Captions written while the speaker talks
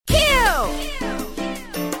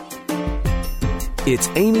It's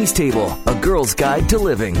Amy's Table, a girl's guide to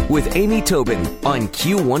living with Amy Tobin on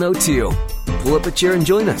Q102. Pull up a chair and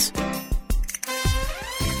join us.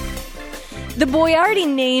 The Boiardi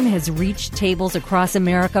name has reached tables across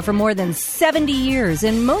America for more than 70 years,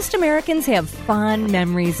 and most Americans have fond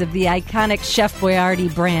memories of the iconic Chef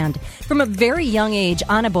Boyardi brand. From a very young age,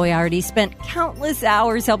 Anna Boiardi spent countless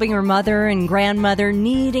hours helping her mother and grandmother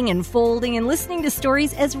kneading and folding and listening to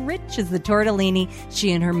stories as rich as the tortellini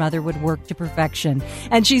she and her mother would work to perfection.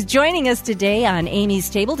 And she's joining us today on Amy's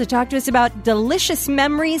Table to talk to us about delicious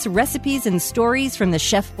memories, recipes, and stories from the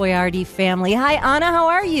Chef Boyardi family. Hi, Anna. How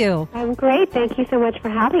are you? I'm great. Thank you so much for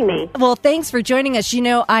having me. Well, thanks for joining us. You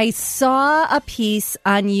know, I saw a piece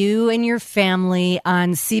on you and your family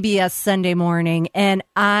on CBS Sunday Morning, and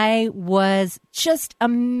I was just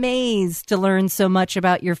amazed to learn so much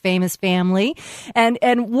about your famous family. And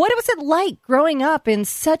what was it like growing up in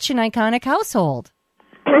such an iconic household?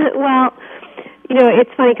 Well, you know, it's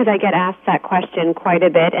funny because I get asked that question quite a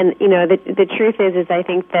bit. And, you know, the truth is I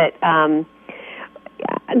think that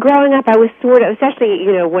growing up, I was sort of, especially,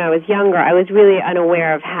 you know, when I was younger, I was really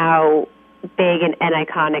unaware of how big and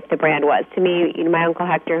iconic the brand was. To me, you know, my Uncle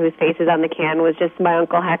Hector, whose face is on the can, was just my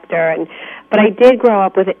Uncle Hector. But I did grow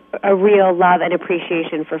up with a real love and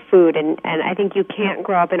appreciation for food. And I think you can't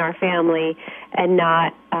grow up in our family and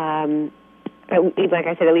not, like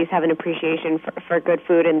I said, at least have an appreciation for good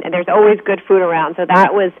food. And there's always good food around. So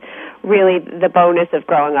that was really the bonus of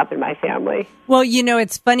growing up in my family. Well, you know,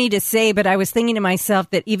 it's funny to say, but I was thinking to myself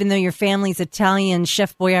that even though your family's Italian,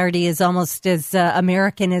 Chef Boyardi is almost as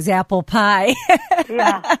American as apple pie.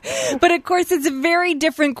 Yeah. But of course, it's a very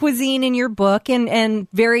different cuisine in your book and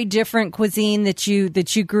very different cuisine that you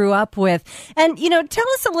grew up with. And, you know, tell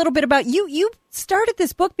us a little bit about you. You started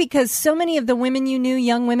this book because so many of the women you knew,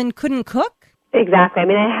 young women, couldn't cook. Exactly. I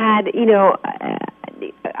mean, I had, you know,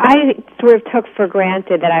 I sort of took for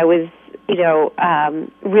granted that I was, you know,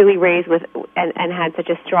 really raised with and had such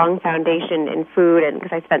a strong foundation in food, and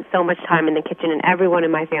because I spent so much time in the kitchen, and everyone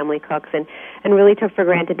in my family cooks, and really took for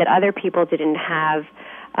granted that other people didn't have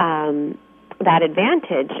that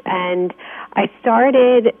advantage. And I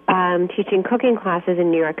started teaching cooking classes in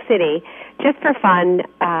New York City just for fun,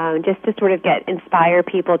 just to sort of inspire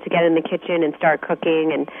people to get in the kitchen and start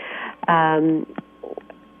cooking. And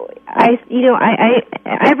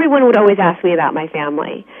everyone would always ask me about my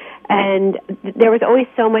family, and there was always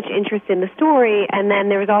so much interest in the story, and then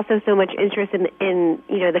there was also so much interest in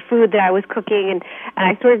you know, the food that I was cooking, and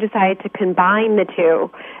I sort of decided to combine the two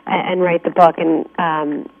and write the book. And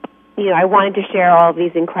you know, I wanted to share all of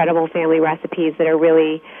these incredible family recipes that are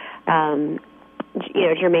really you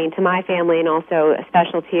know, germane to my family, and also a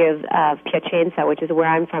specialty of Piacenza, which is where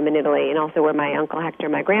I'm from in Italy, and also where my Uncle Hector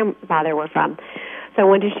and my grandfather were from. So I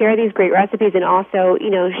wanted to share these great recipes and also, you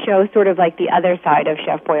know, show sort of like the other side of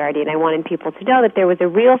Chef Boyardi. And I wanted people to know that there was a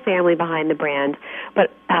real family behind the brand, but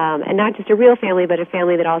and not just a real family, but a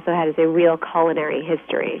family that also has a real culinary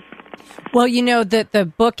history. Well, you know,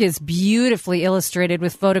 the book is beautifully illustrated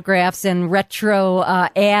with photographs and retro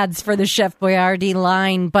ads for the Chef Boyardi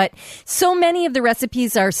line, but so many of the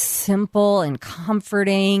recipes are simple and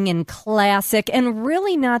comforting and classic and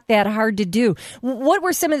really not that hard to do. What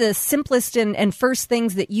were some of the simplest and first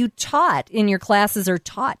things that you taught in your classes or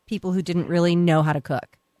taught people who didn't really know how to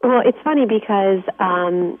cook? Well, it's funny because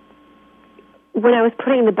when I was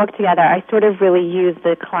putting the book together, I sort of really used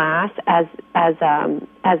the class as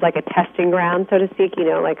like a testing ground, so to speak, you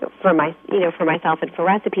know, like for myself and for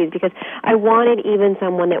recipes, because I wanted even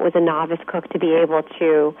someone that was a novice cook to be able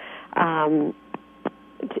to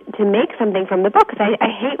make something from the book. Because I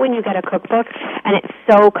hate when you get a cookbook and it's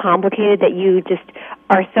so complicated that you just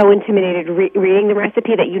are so intimidated reading the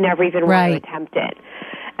recipe that you never even want to attempt it.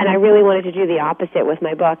 And I really wanted to do the opposite with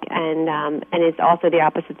my book, and it's also the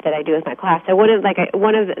opposite that I do with my class. So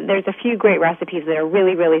there's a few great recipes that are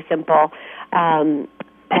really, really simple,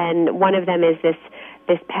 and one of them is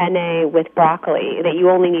this penne with broccoli that you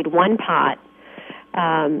only need one pot,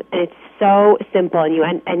 and it's so simple.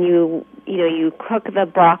 And you cook the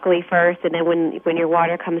broccoli first, and then when your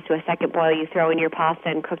water comes to a second boil, you throw in your pasta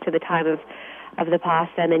and cook to the time of the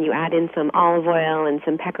pasta, and then you add in some olive oil and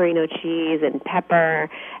some pecorino cheese and pepper,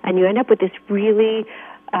 and you end up with this really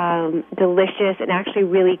delicious and actually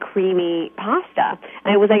really creamy pasta.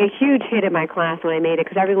 And it was like a huge hit in my class when I made it,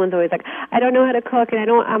 because everyone's always like, I don't know how to cook, and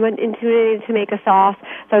I'm intimidated to make a sauce.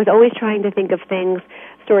 So I was always trying to think of things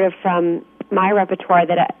sort of from my repertoire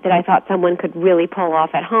that I thought someone could really pull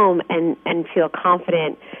off at home and feel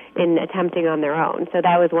confident in attempting on their own. So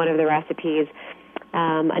that was one of the recipes.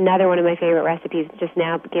 Another one of my favorite recipes, just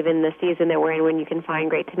now, given the season that we're in when you can find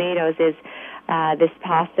great tomatoes, is this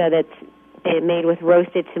pasta that's made with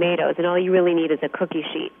roasted tomatoes, and all you really need is a cookie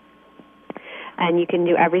sheet. And you can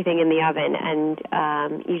do everything in the oven, and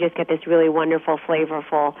you just get this really wonderful,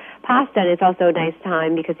 flavorful pasta. And it's also a nice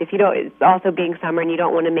time because if you don't, it's also being summer and you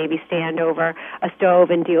don't want to maybe stand over a stove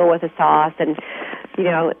and deal with a sauce. And, you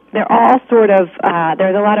know, they're all sort of,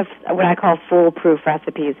 there's a lot of what I call foolproof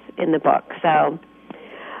recipes in the book. So,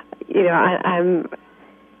 you know,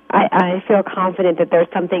 I feel confident that there's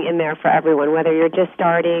something in there for everyone, whether you're just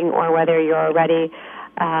starting or whether you're already,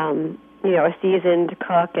 you know, a seasoned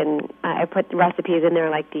cook, and I put recipes in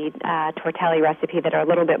there like the tortelli recipe that are a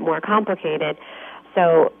little bit more complicated,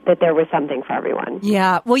 so that there was something for everyone.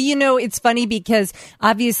 Yeah. Well, you know, it's funny because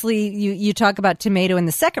obviously you talk about tomato in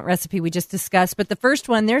the second recipe we just discussed, but the first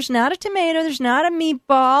one, there's not a tomato, there's not a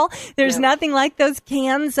meatball, there's nothing like those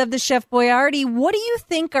cans of the Chef Boiardi. What do you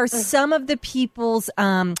think are some of the people's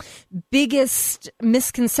biggest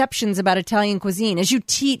misconceptions about Italian cuisine as you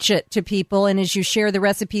teach it to people and as you share the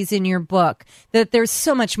recipes in your book, that there's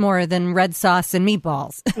so much more than red sauce and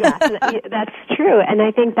meatballs? Yes, that's true. And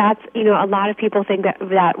I think that's, you know, a lot of people think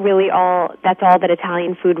that really that's all that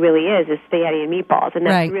Italian food really is spaghetti and meatballs, and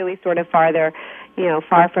that's really sort of far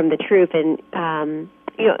from the truth. And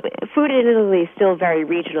you know, food in Italy is still very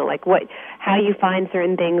regional. Like how you find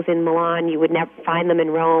certain things in Milan, you would never find them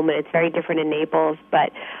in Rome, and it's very different in Naples.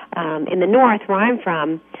 But in the north, where I'm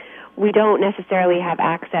from, we don't necessarily have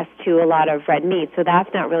access to a lot of red meat, so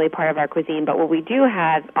that's not really part of our cuisine. But what we do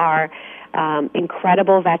have are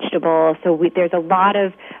incredible vegetables. So there's a lot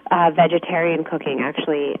of vegetarian cooking,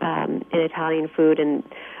 actually, in Italian food. And,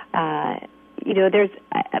 you know,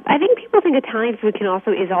 I think people think Italian food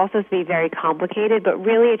is also to be very complicated, but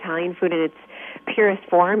really Italian food in its purest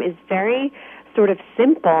form is very sort of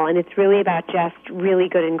simple, and it's really about just really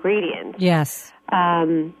good ingredients. Yes.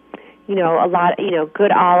 You know,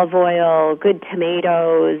 good olive oil, good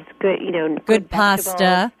tomatoes, good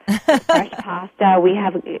pasta, fresh pasta. We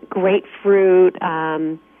have great fruit,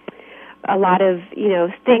 a lot of, you know,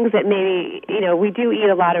 things that maybe, you know, we do eat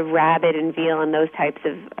a lot of rabbit and veal and those types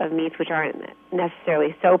of meats, which aren't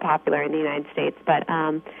necessarily so popular in the United States, but,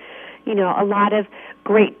 you know, a lot of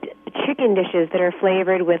great chicken dishes that are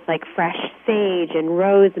flavored with, like, fresh sage and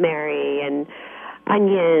rosemary and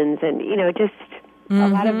onions and, you know, just a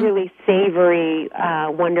lot of really savory,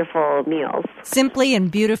 wonderful meals. Simply and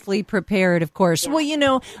beautifully prepared, of course. Yeah. Well, you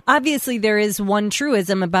know, obviously there is one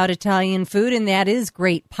truism about Italian food, and that is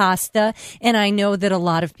great pasta. And I know that a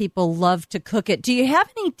lot of people love to cook it. Do you have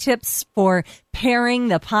any tips for pairing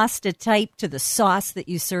the pasta type to the sauce that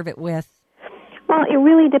you serve it with? Well, it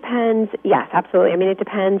really depends. Yes, absolutely. I mean, it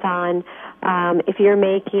depends on if you're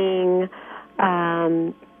making,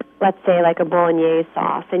 let's say, like a bolognese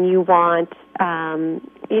sauce, and you want,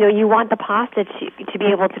 you want the pasta to be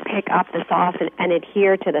able to pick up the sauce and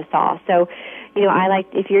adhere to the sauce. So, you know,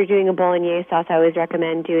 if you're doing a bolognese sauce, I always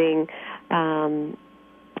recommend doing, and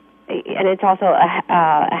it's also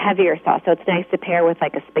a heavier sauce, so it's nice to pair with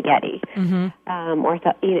like a spaghetti. Mm-hmm.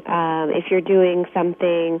 If you're doing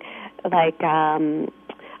something like a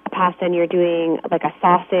pasta and you're doing like a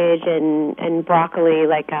sausage and broccoli,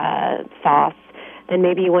 like a sauce, then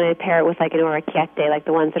maybe you want to pair it with like an orecchiette, like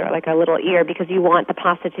the ones that are like a little ear, because you want the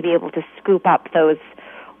pasta to be able to scoop up those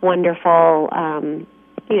wonderful,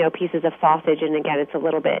 pieces of sausage. And again, it's a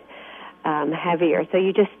little bit heavier. So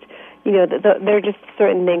you just, there are just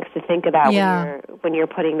certain things to think about when you're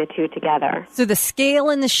putting the two together. So the scale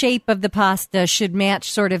and the shape of the pasta should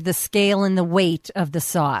match sort of the scale and the weight of the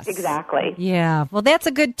sauce. Exactly. Yeah. Well, that's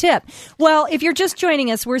a good tip. Well, if you're just joining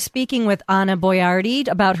us, we're speaking with Anna Boiardi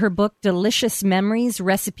about her book, Delicious Memories,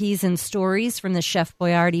 Recipes and Stories from the Chef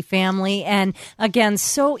Boiardi Family. And again,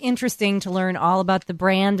 so interesting to learn all about the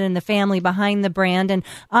brand and the family behind the brand. And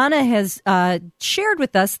Anna has shared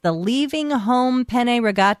with us the Leaving Home Penne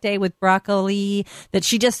Rigate with broccoli that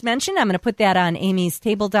she just mentioned. I'm going to put that on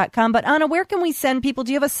amystable.com. But Anna, where can we send people?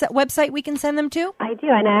 Do you have a website we can send them to? I do,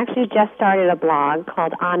 and I actually just started a blog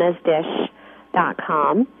called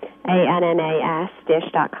annasdish.com, ANNAS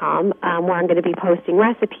dish.com, where I'm going to be posting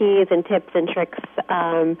recipes and tips and tricks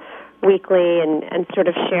weekly and sort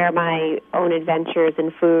of share my own adventures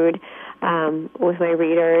in food with my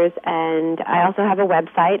readers. And I also have a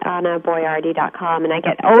website, annaboiardi.com, and I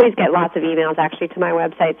always get lots of emails actually to my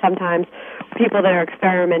website. Sometimes people that are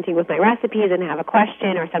experimenting with my recipes and have a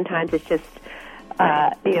question, or sometimes it's just,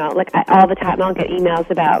 all the time I'll get emails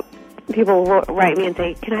about people write me and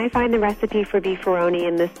say, can I find the recipe for beefaroni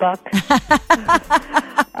in this book?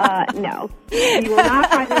 No. You will not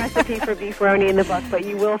find the recipe for beefaroni in the book, but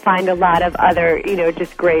you will find a lot of other,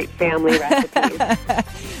 just great family recipes.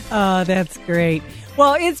 Oh, that's great.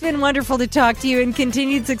 Well, it's been wonderful to talk to you, and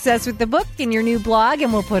continued success with the book and your new blog.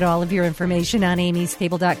 And we'll put all of your information on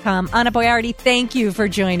amystable.com. Anna Boiardi, thank you for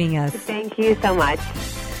joining us. Thank you so much.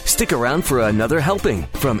 Stick around for another helping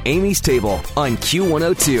from Amy's Table on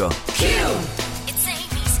Q102. Q! It's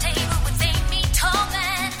Amy's Table with Amy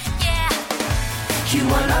Tallman, yeah.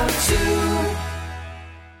 Q102.